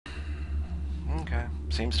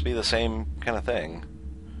Seems to be the same kind of thing.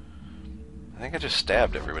 I think I just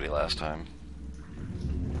stabbed everybody last time.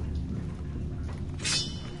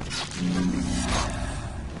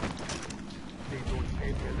 They don't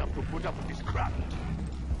pay me enough to put up with this crap.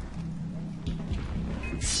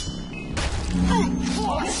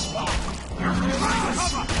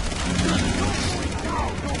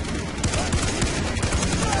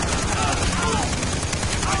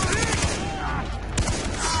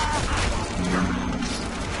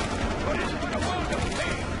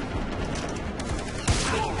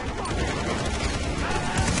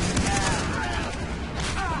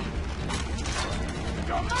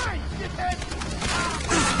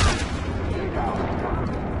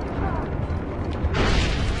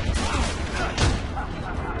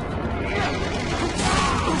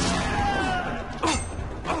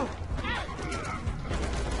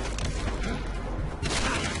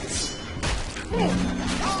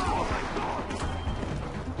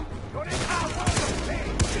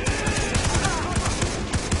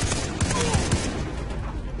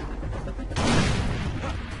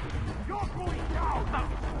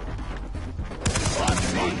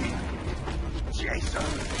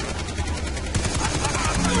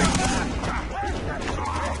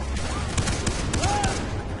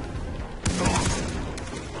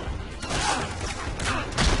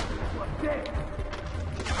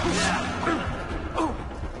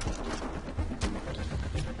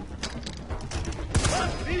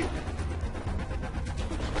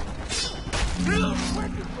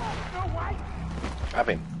 Grab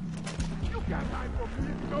him. You got time for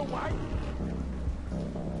me, Snow White?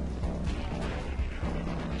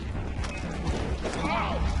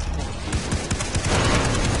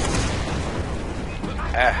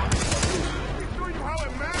 Ah. Show you how a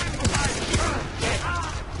man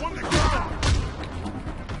on the ground.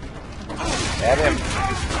 Grab him.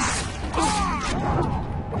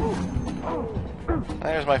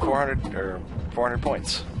 There's my 400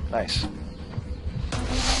 points. Nice.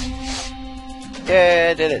 Yeah,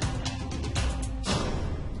 I did it.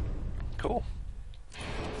 Cool.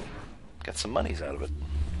 Got some monies out of it.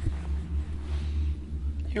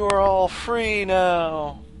 You are all free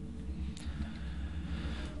now.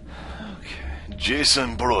 Okay.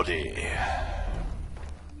 Jason Brody.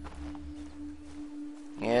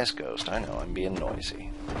 Yes, Ghost, I know, I'm being noisy.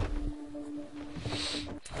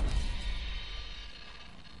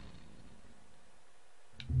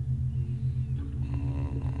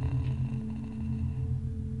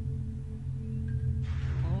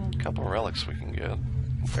 A couple relics we can get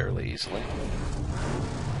fairly easily.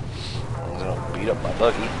 As long as I don't beat up my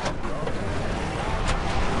buggy.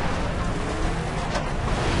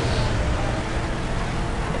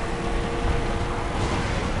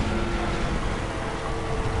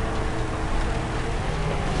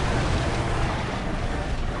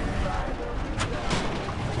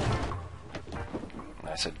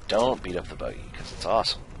 I said don't beat up the buggy because it's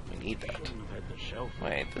awesome. We need that.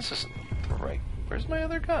 Wait, this isn't the right. Where's my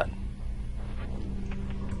other gun?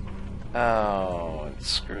 Oh, it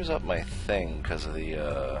screws up my thing because of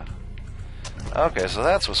the, Okay, so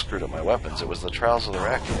that's what screwed up my weapons. It was the Trials of the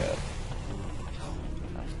Rakyat.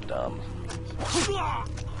 That's dumb.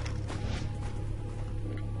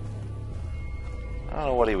 I don't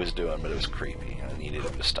know what he was doing, but it was creepy. I needed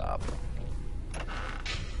him to stop.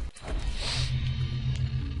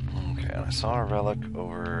 Okay, and I saw a relic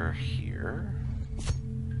over here.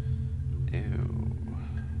 Ew.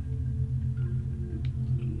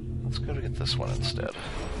 Let's go to get this one instead.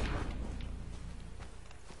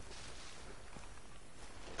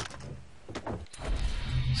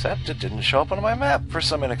 Except it didn't show up on my map for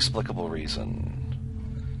some inexplicable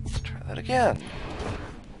reason. Let's try that again.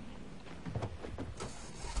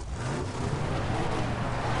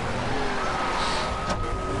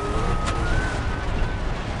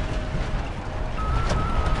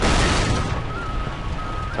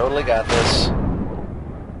 Totally got this.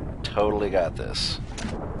 Totally got this.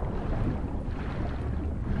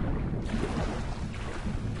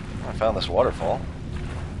 I found this waterfall.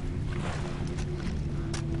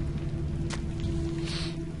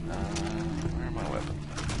 Where are my weapons?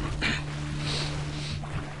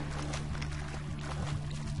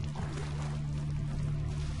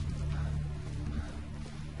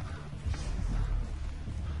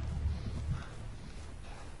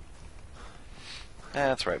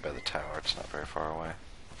 It's right by the tower. It's not very far away.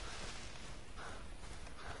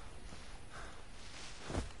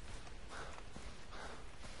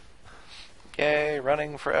 Yay,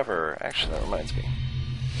 running forever. Actually, that reminds me.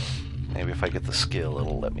 Maybe if I get the skill,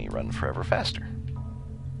 it'll let me run forever faster.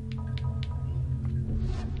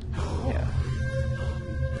 Yeah.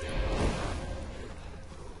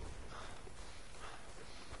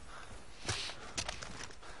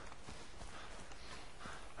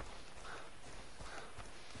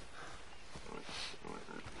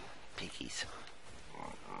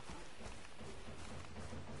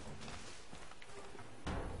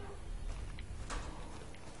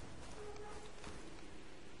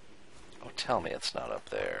 Tell me it's not up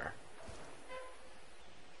there.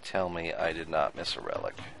 Tell me I did not miss a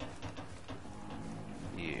relic.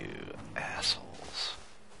 You assholes.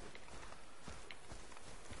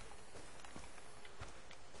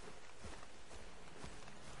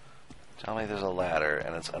 Tell me there's a ladder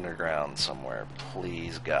and it's underground somewhere.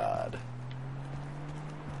 Please, God.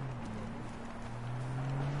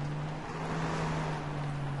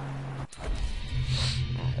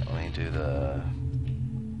 Okay, let me do the...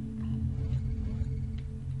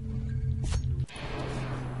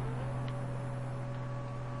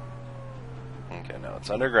 Okay, no, it's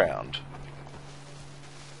underground.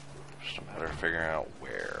 Just a matter of figuring out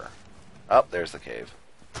where. Oh, there's the cave.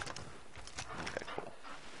 Okay, cool.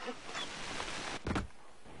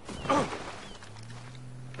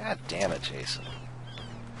 God damn it, Jason.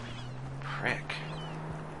 Prick.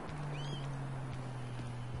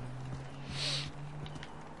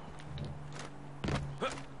 Oh,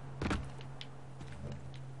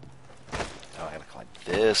 I gotta climb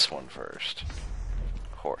this one first.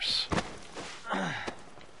 Of course.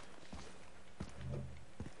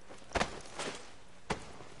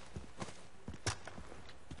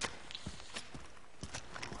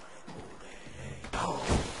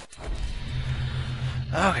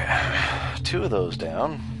 Okay, 2 of those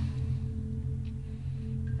down.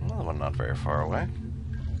 Another one not very far away.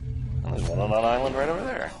 And there's one on an island right over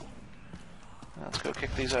there. Let's go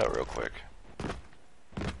kick these out real quick.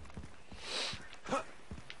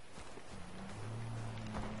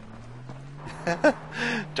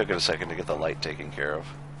 Took it a second to get the light taken care of.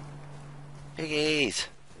 Piggies!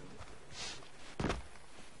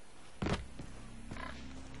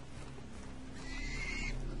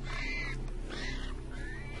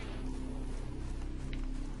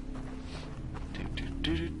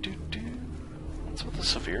 What's with the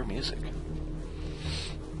severe music?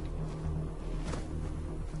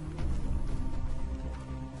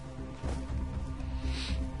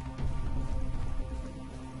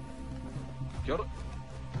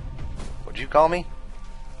 What'd you call me?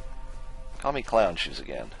 Call me Clown Shoes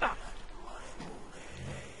again.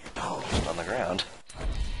 Just on the ground.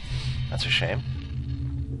 That's a shame.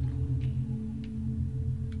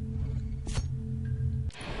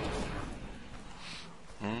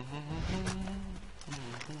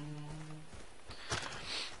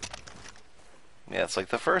 Yeah, it's like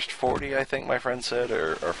the first 40, I think my friend said,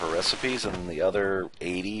 are for recipes, and the other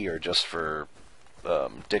 80 are just for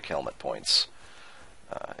dick helmet points.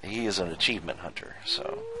 He is an achievement hunter,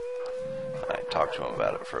 so I talked to him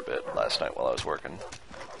about it for a bit last night while I was working.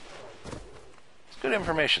 It's good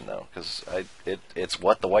information, though, because it's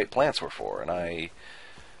what the white plants were for, and I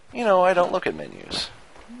don't look at menus.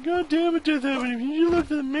 God damn it, Death Heaven, if you looked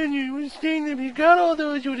at the menu, you would have seen them, you got all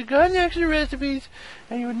those, you would have gotten extra recipes,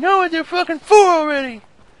 and you would know what they're fucking for already!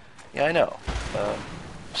 Yeah, I know.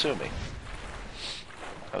 Sue me.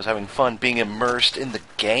 I was having fun being immersed in the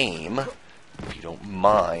game, if you don't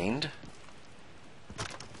mind.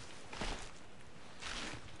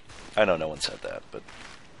 I know no one said that, but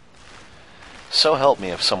so help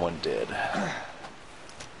me if someone did.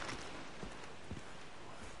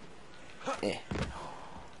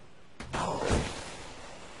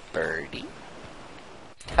 Birdie.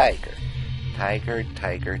 Tiger. Tiger,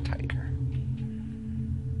 tiger, tiger.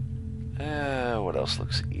 What else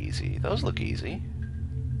looks easy? Those look easy.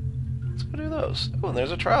 Let's go do those. Oh, and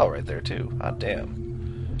there's a trowel right there, too. Hot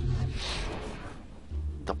damn.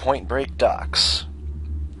 The Point Break docks.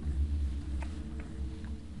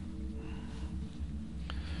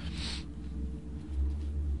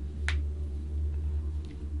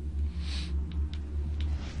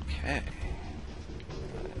 Okay.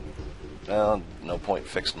 Well, no point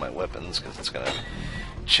fixing my weapons, because it's going to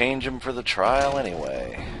change them for the trial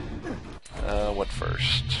anyway. What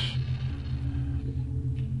first?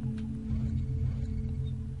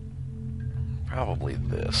 Probably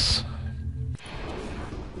this.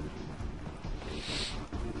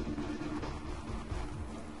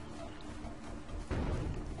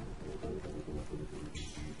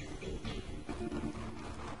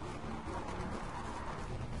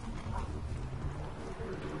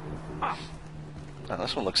 Oh,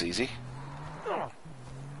 this one looks easy.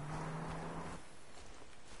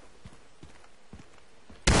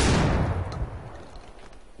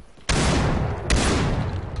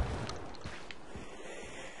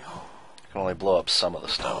 Can only blow up some of the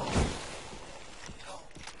stone.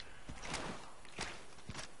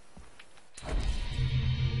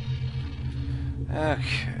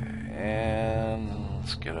 Okay, and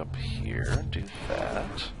let's get up here and do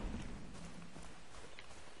that.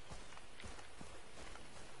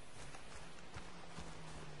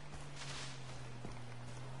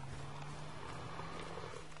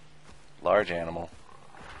 large animal.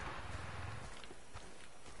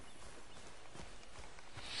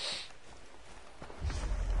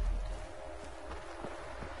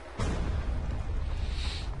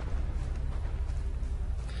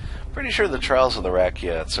 Pretty sure the trials of the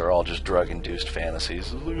Rakyats are all just drug-induced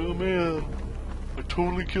fantasies. It's like, oh man, I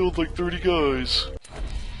totally killed like 30 guys.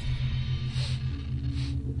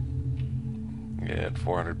 Yeah,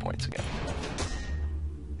 400 points again.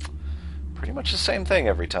 Pretty much the same thing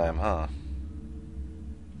every time, huh?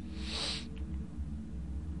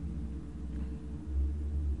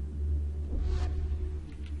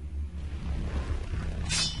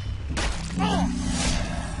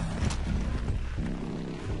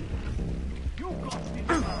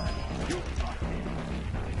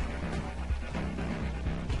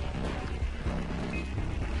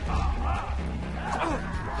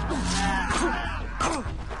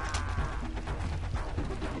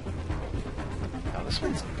 This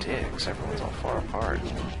one's dicks. Everyone's all far apart.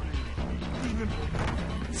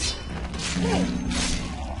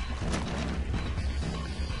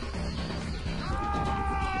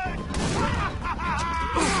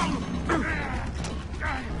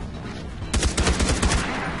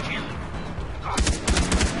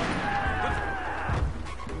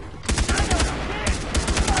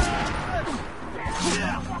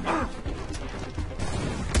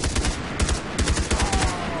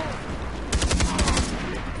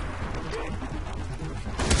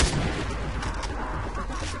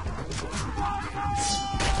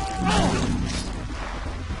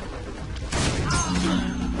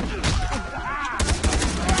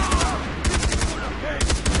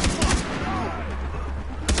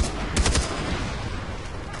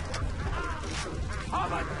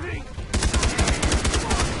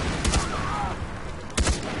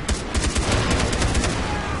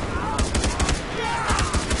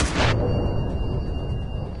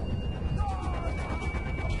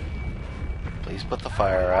 Please put the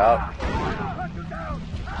fire out.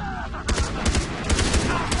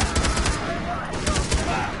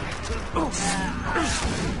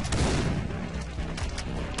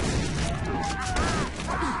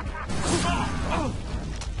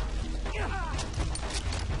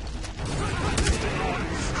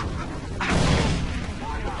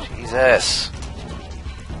 Jesus.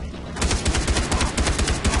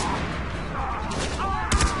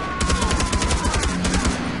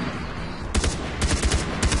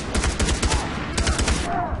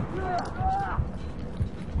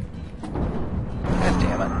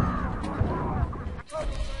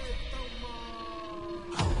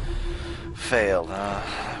 Failed,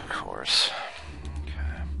 of course. Okay.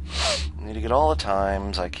 Need to get all the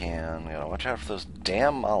times I can. Gotta watch out for those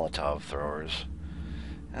damn Molotov throwers.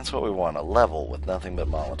 That's what we want, a level with nothing but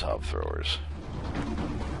Molotov throwers.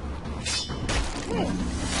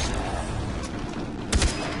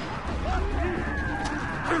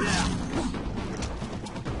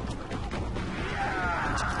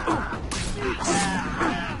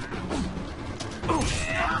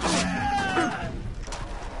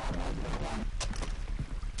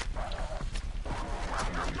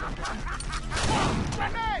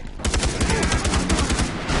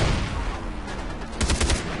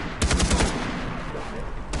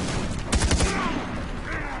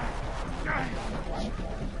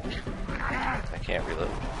 I can't reload.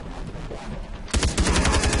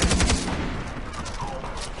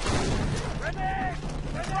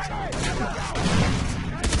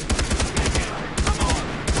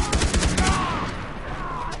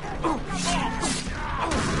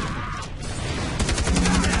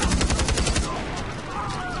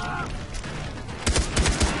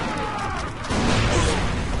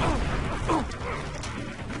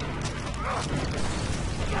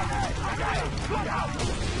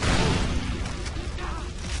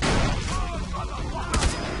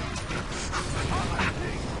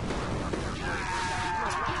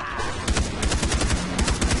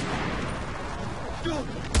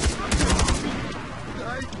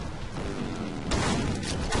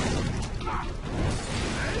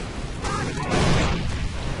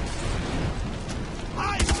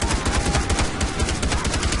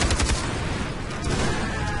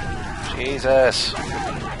 Jesus.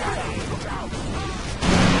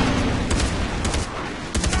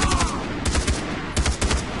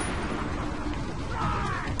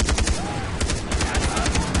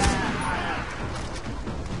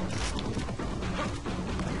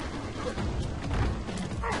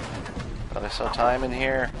 Thought I saw time in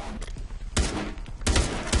here.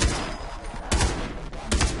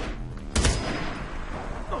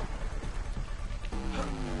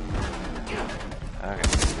 Okay.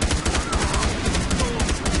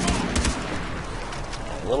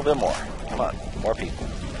 A little bit more. Come Come on, more people.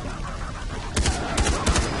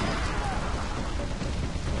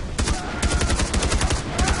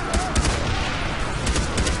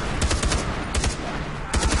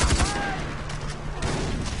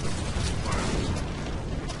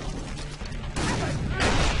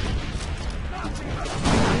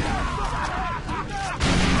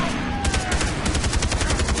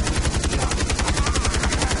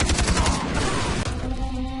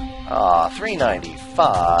 Ah,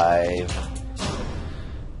 395.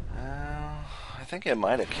 I think it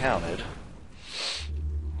might have counted.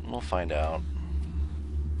 We'll find out.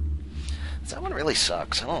 That one really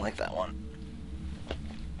sucks. I don't like that one.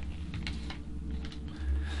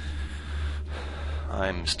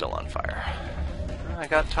 I'm still on fire. I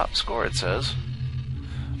got top score, it says.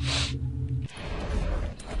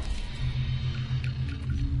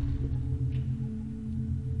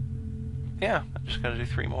 Yeah, I just gotta do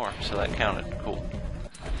 3 more, so that counted. Cool.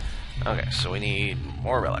 Okay, so we need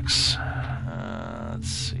more relics. Let's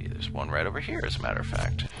see, there's one right over here, as a matter of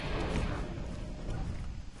fact.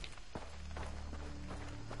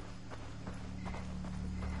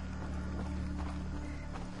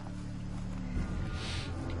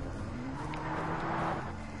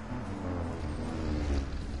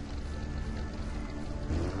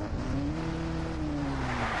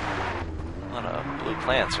 A lot of blue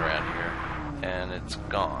plants around here, and it's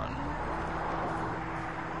gone.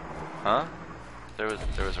 Huh?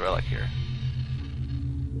 There was a relic here,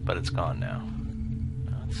 but it's gone now.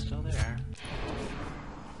 No, it's still there.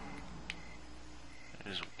 It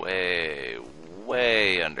is way,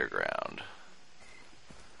 way underground.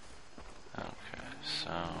 Okay,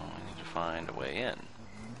 so we need to find a way in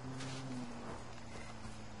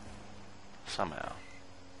somehow.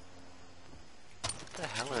 What the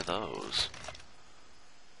hell are those?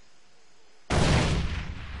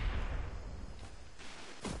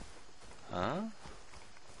 Huh?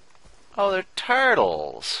 Oh, they're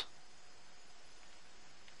turtles!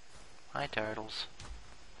 Hi, turtles.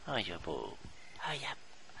 Hiya, boo. Hiya.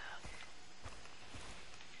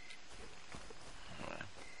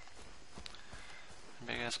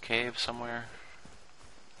 Big ass cave somewhere.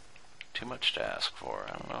 Too much to ask for.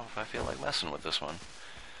 I don't know if I feel like messing with this one.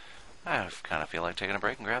 I kind of feel like taking a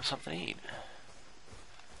break and grab something to eat.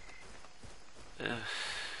 Ugh.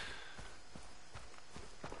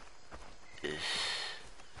 Ugh.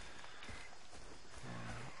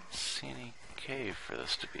 I don't see any cave for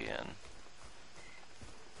this to be in.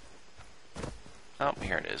 Oh,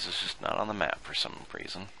 here it is. It's just not on the map for some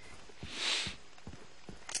reason.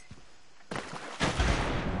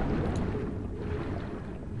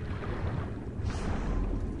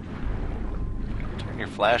 Turn your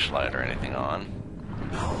flashlight or anything on.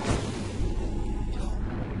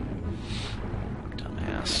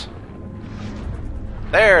 Dumbass.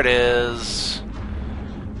 There it is!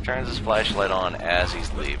 Turns his flashlight on as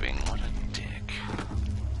he's leaving. What a dick.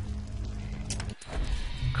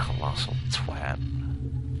 Colossal twat.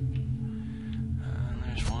 And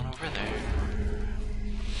there's one over there.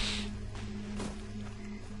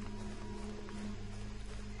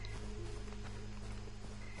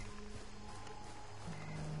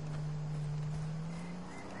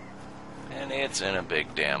 And it's in a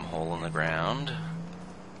big damn hole in the ground.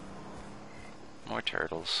 More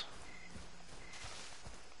turtles.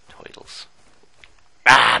 Toidles.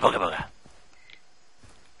 Ah, booga booga!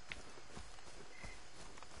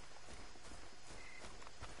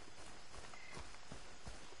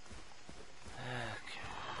 Okay.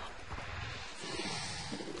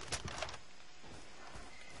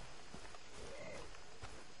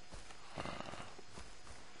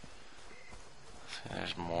 See,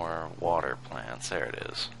 there's more water plants. There it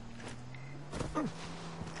is.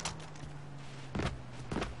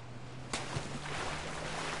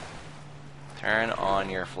 Turn on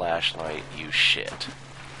your flashlight, you shit.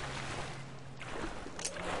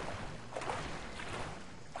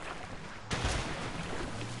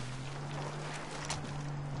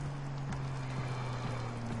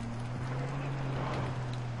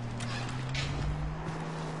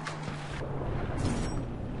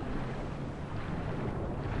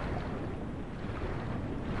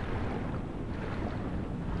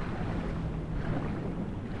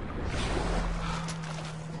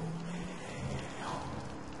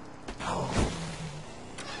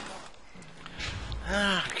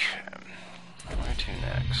 Okay, where to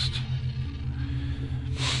next?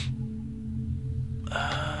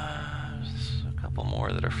 There's a couple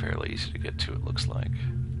more that are fairly easy to get to, it looks like.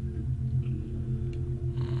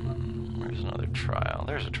 Where's another trial?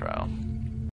 There's a trial.